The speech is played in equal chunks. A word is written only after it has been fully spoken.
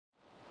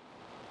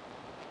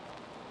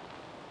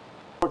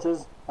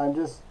coaches, I'm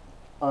just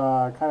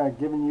kind of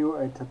giving you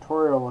a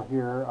tutorial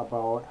here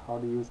about how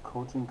to use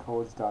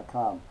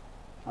coachingcodes.com.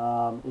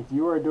 If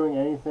you are doing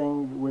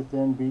anything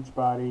within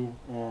Beachbody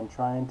and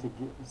trying to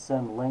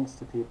send links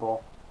to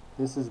people,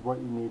 this is what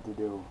you need to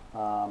do.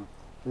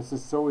 This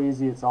is so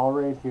easy. It's all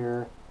right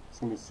here. It's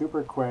going to be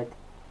super quick.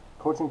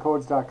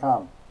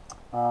 Coachingcodes.com.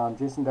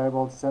 Jason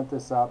Diebold sent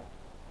this up.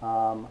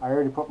 I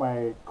already put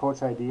my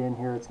coach ID in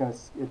here.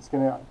 It's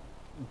gonna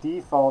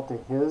default to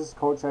his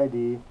coach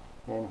ID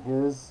and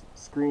his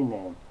screen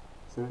name.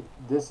 So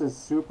this is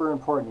super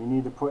important. You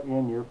need to put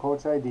in your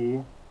coach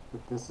ID.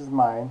 This is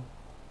mine,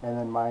 and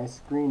then my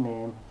screen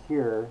name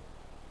here.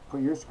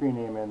 Put your screen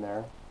name in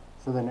there.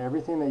 So then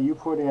everything that you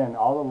put in,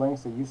 all the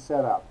links that you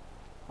set up,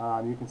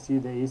 you can see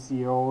the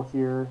ACO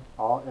here.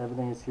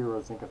 Everything is here.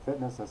 Rosinka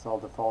Fitness. That's all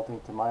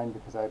defaulting to mine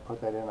because I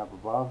put that in up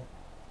above.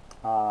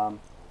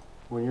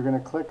 When you're going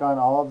to click on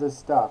all of this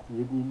stuff,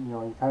 you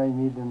kind of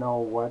need to know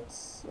what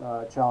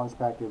challenge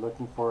pack you're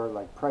looking for.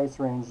 Like price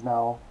range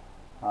now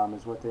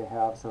is what they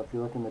have. So if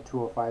you look in the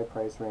 205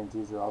 price range,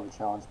 these are all the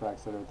challenge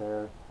packs that are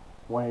there.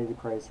 180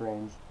 price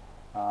range.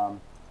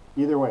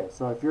 Either way,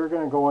 so if you're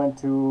going to go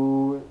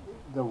into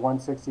the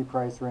 160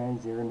 price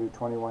range, you're going to do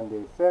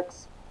 21-day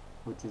fix,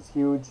 which is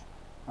huge.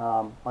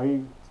 You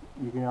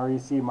can already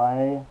see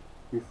my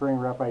referring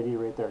rep ID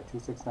right there,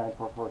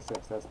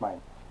 269446. That's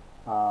mine.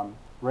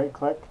 Right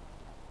click,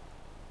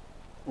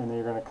 and then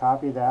you're going to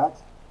copy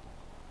that,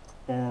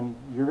 and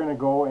you're going to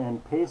go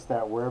and paste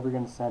that wherever you're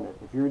going to send it.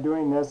 If you're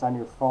doing this on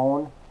your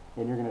phone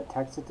and you're going to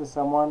text it to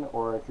someone,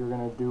 or if you're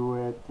going to do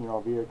it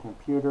via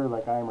computer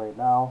like I am right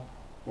now,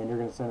 and you're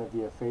going to send it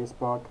via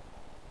Facebook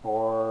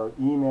or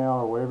email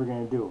or whatever you're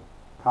going to do,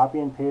 copy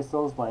and paste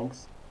those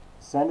links,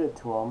 send it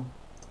to them,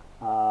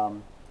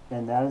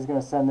 and that is going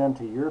to send them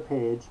to your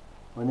page.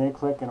 When they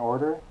click and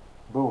order,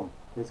 boom,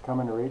 it's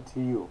coming right to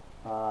you.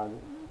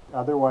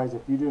 Otherwise,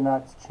 if you do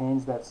not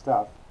change that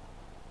stuff,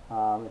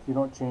 if you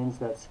don't change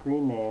that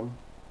screen name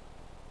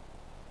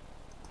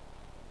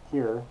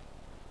here,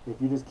 if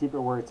you just keep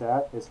it where it's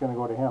at, it's going to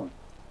go to him.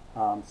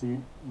 So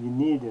you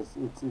need this.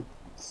 It's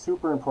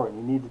super important.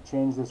 You need to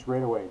change this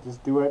right away.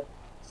 Just do it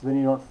so then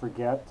you don't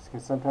forget,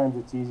 because sometimes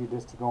it's easy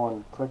just to go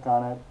and click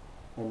on it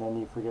and then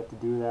you forget to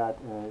do that,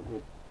 and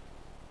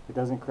it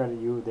doesn't credit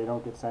you. They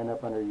don't get signed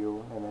up under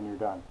you, and then you're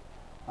done.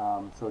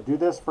 So do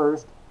this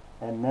first,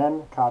 and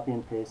then copy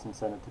and paste and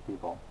send it to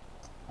people.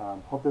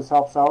 Hope this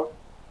helps out.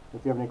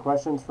 If you have any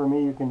questions for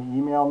me, you can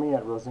email me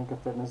at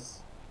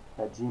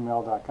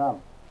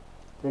rosinkafitness@gmail.com.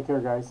 Take care,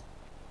 guys.